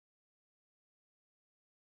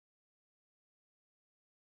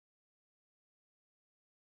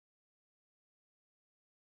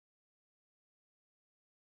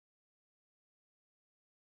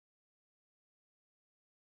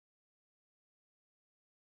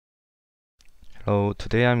Hello,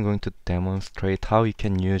 today I'm going to demonstrate how you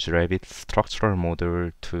can use Revit structural model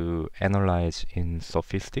to analyze in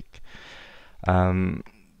SOFiSTiK. Um,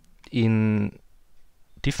 in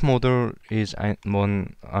this model is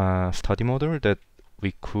one study model that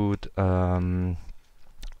we could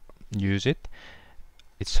use it.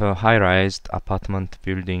 It's a high-rise apartment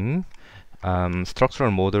building. Structural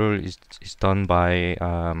model is done by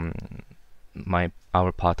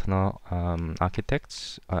our partner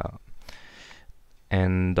architects.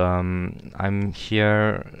 And I'm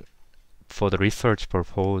here for the research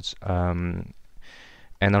purpose,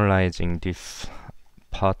 analyzing this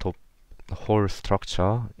part of the whole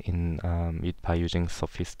structure in by using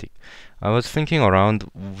SOFiSTiK. I was thinking around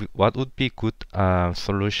what would be good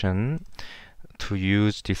solution to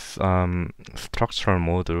use this structural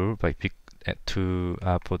model for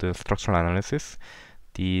the structural analysis.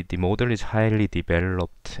 The model is highly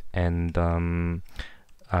developed, and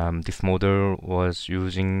this model was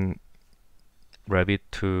using Revit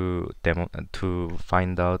to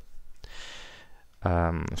find out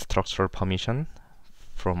structural permission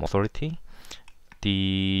from authority.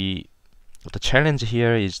 The challenge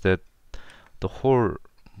here is that the whole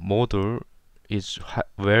model is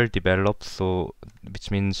well developed, so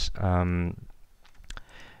which means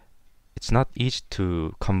it's not easy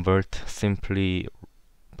to convert simply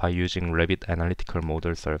by using Revit analytical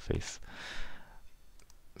model surface.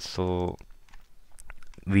 So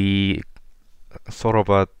we thought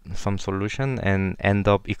about some solution and end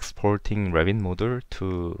up exporting Revit model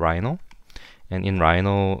to Rhino, and in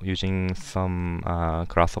Rhino using some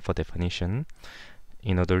grasshopper definition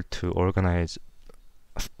in order to organize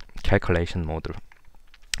calculation model,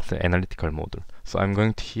 the analytical model. So I'm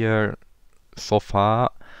going to here so far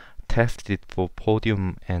test it for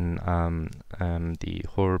podium and the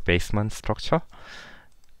whole basement structure.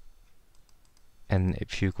 And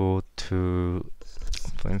if you go to,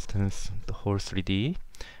 for instance, the whole 3D,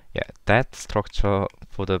 yeah, that structure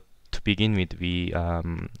to begin with,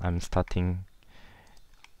 I'm starting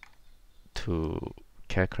to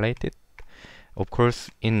calculate it. Of course,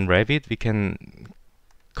 in Revit we can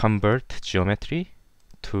convert geometry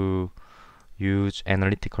to use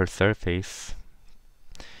analytical surface,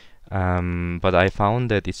 but I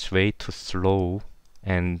found that it's way too slow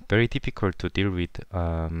and very difficult to deal with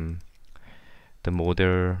the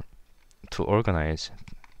model to organize.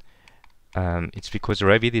 It's because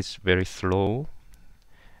Revit is very slow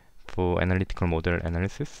for analytical model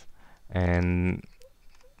analysis, and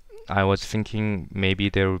I was thinking maybe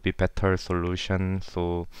there would be better solution.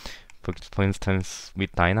 So for instance,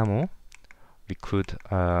 with Dynamo we could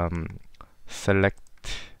select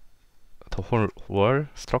the whole wall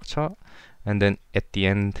structure, and then at the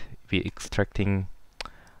end we extracting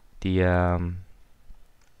the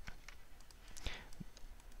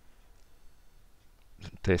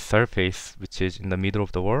surface which is in the middle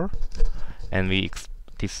of the wall, and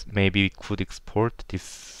maybe we could export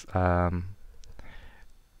this we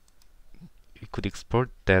could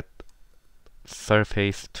export that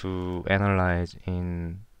surface to analyze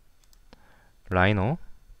in Rhino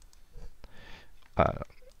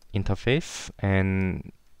interface.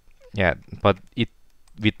 And yeah, but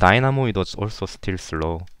with Dynamo it was also still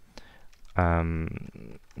slow,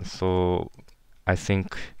 so I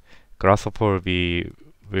think Grasshopper will be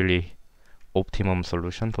really optimum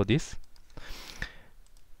solution for this.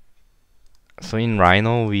 So in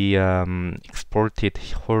Rhino we exported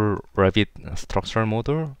whole Revit structural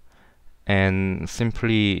model and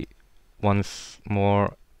simply once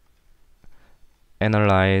more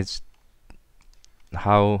analyze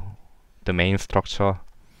how the main structure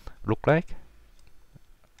look like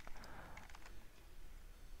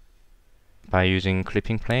by using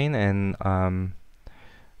clipping plane, and I'm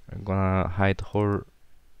gonna hide the whole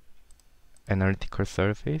analytical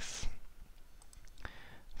surface.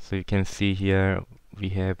 So you can see here we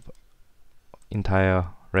have entire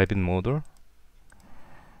Revit model.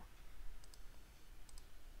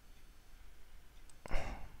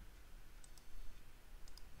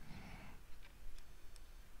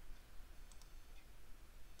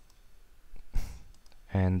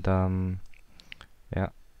 And yeah,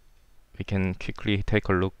 we can quickly take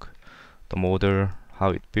a look the model, how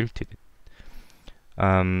it built it.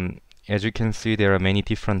 As you can see, there are many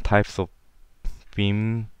different types of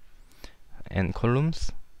beam and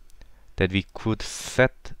columns that we could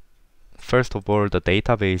set. First of all, the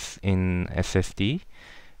database in SSD,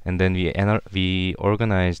 and then we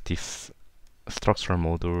organize this structural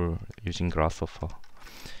model using Grasshopper.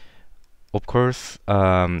 Of course,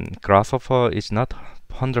 Grasshopper is not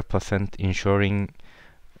 100% ensuring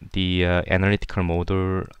the analytical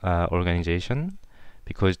model organization,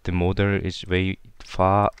 because the model is way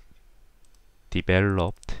far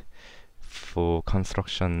developed for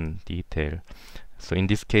construction detail. So in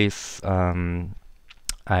this case, I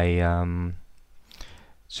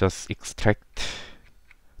just extract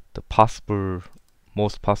the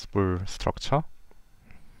most possible structure.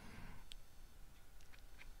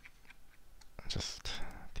 Just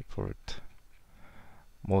default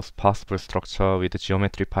most possible structure with the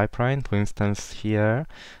geometry pipeline. For instance, here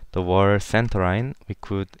the wall center line we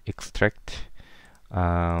could extract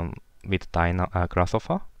with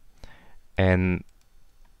Grasshopper, and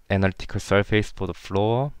analytical surface for the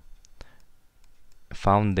floor,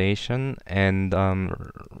 foundation, and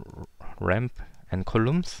ramp and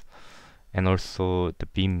columns, and also the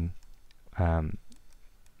beam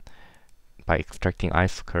by extracting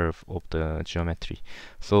iso curve of the geometry.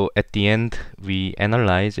 So at the end we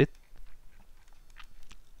analyze it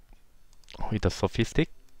with the SOFiSTiK.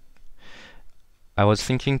 I was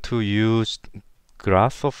thinking to use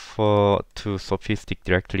Grasshopper to SOFiSTiK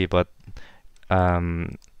directly, but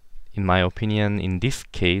in my opinion, in this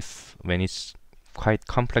case, when it's quite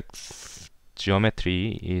complex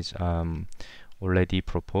geometry is already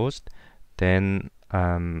proposed, then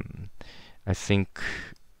I think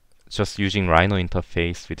just using Rhino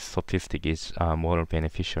interface with SOFiSTiK is more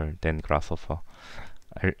beneficial than Grasshopper.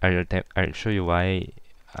 I'll show you why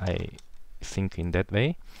I think in that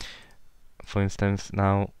way. For instance,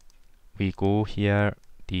 now we go here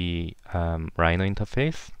the Rhino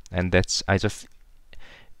interface, and that's I just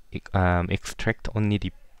extract only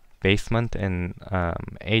the basement and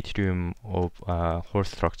atrium of whole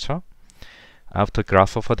structure. After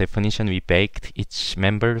Grasshopper definition, we baked each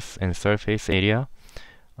members and surface area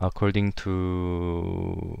according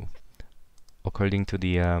to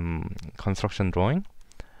the construction drawing,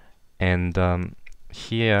 and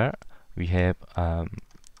here we have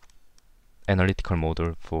analytical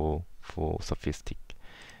model for SOFiSTiK.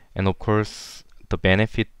 And of course, the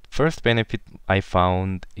first benefit I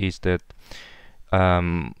found is that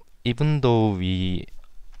even though we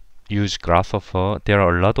use Grasshopper, there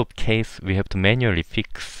are a lot of cases we have to manually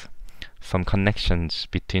fix some connections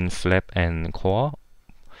between slab and core,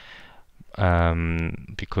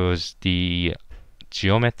 because the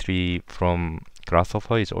geometry from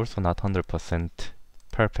Grasshopper is also not 100%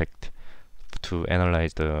 perfect to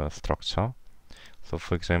analyze the structure. So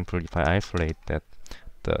for example, if I isolate that,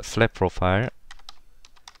 the slab profile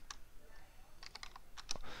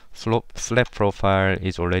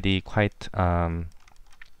is already quite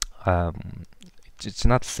it's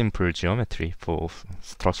not simple geometry for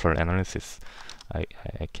structural analysis,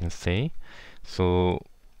 I can say. So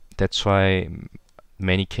that's why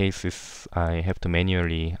many cases I have to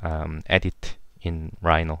manually edit in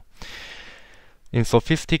Rhino. In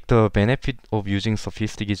SOFiSTiK, the benefit of using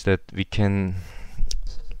SOFiSTiK is that we can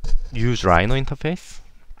use Rhino interface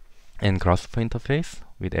and Grasshopper interface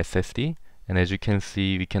with SSD, and as you can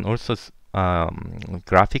see, we can also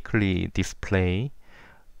graphically display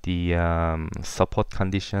the support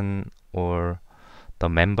condition or the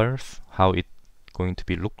members, how it going to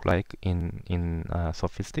be look like in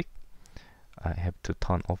SOFiSTiK. I have to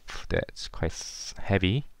turn off that, it's quite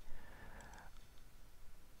heavy.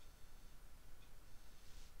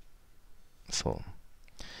 So,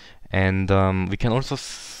 and we can also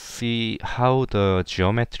see how the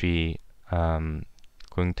geometry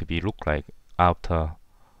going to be look like after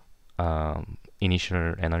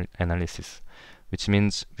initial analysis, which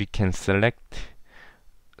means we can select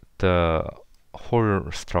the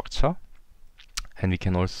whole structure, and we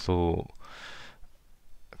can also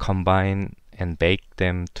combine and bake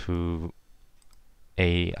them to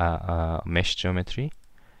a mesh geometry.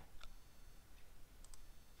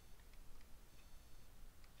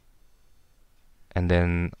 And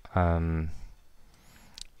then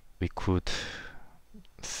we could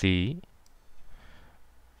see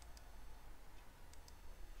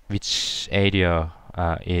which area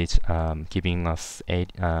is giving us a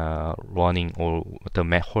running, or the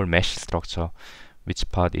whole mesh structure, which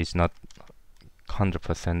part is not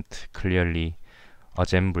 100% clearly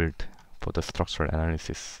assembled for the structural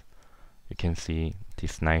analysis. You can see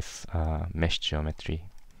this nice mesh geometry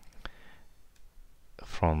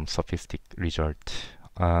from SOFiSTiK result.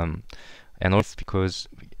 And also because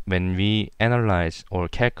when we analyze or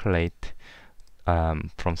calculate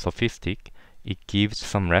from SOFiSTiK, it gives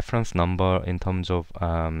some reference number in terms of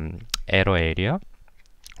error area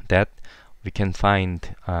that we can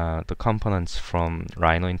find the components from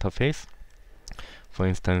Rhino interface. For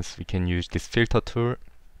instance, we can use this filter tool,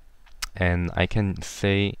 and I can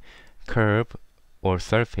say curve or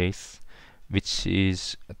surface, which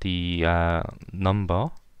is the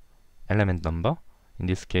element number In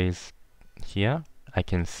this case, here I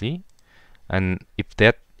can see, and if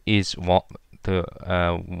that is the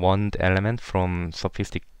one element from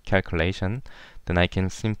SOFiSTiK calculation, then I can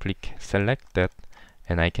simply select that,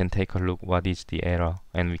 and I can take a look what is the error,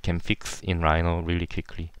 and we can fix in Rhino really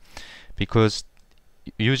quickly. Because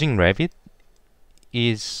using Revit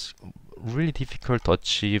is really difficult to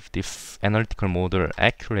achieve this analytical model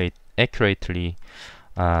accurately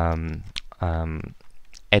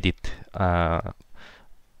edit,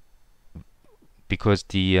 because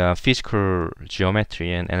the physical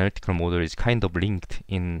geometry and analytical model is kind of linked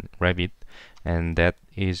in Revit, and that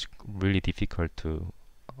is really difficult to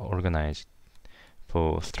organize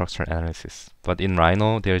for structural analysis. But in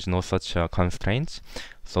Rhino, there is no such constraints,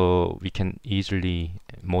 so we can easily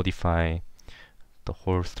modify the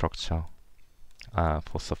whole structure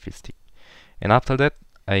for SOFiSTiK. And after that,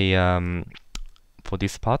 I for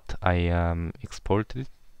this part I exported it,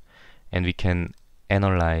 and we can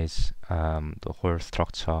analyze the whole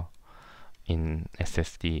structure in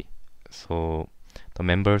SSD. So the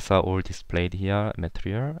members are all displayed here,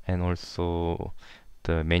 material, and also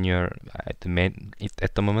the manual. At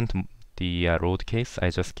the moment, the load case I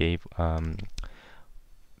just gave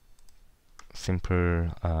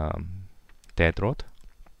simple dead load,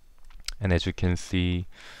 and as you can see,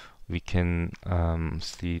 we can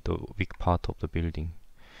see the weak part of the building.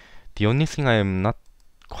 The only thing I am not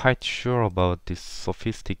quite sure about this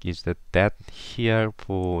SOFiSTiK is that here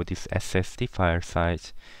for this SSD file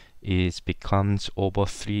size becomes over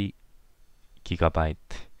 3 GB,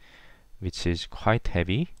 which is quite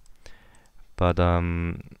heavy, but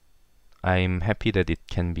I'm happy that it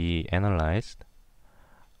can be analyzed,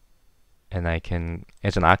 and I can,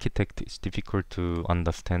 as an architect, it's difficult to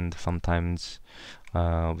understand sometimes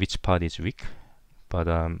which part is weak, but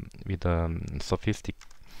with SOFiSTiK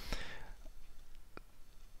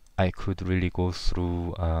I could really go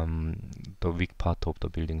through the weak part of the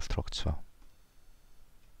building structure.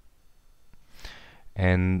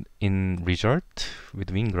 And in result, with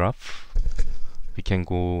WinGraph, we can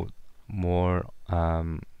go more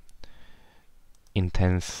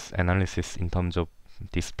intense analysis in terms of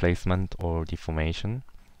displacement or deformation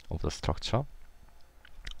of the structure.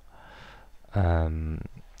 And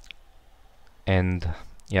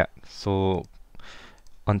yeah, so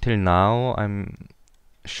until now I'm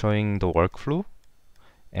showing the workflow,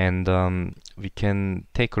 and we can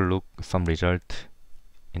take a look some result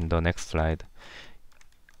in the next slide.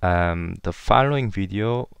 The following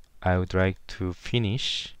video I would like to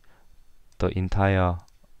finish the entire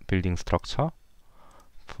building structure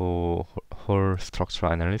for whole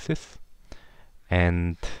structural analysis,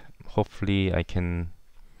 and hopefully I can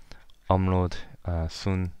upload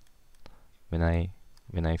soon when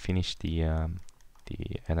I finish the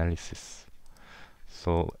analysis.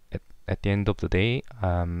 So at the end of the day,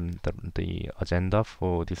 the agenda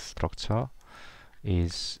for this structure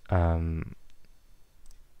is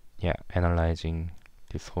analyzing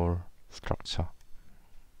this whole structure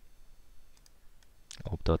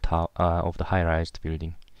of the high-rise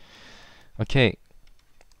building. Okay.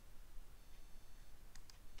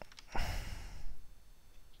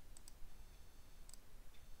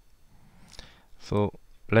 So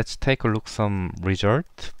let's take a look some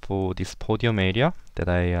result for this podium area that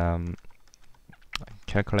I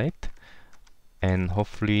calculate, and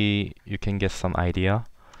hopefully you can get some idea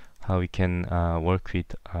how we can work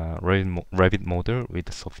with Revit Model with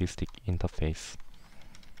the SOFiSTiK interface.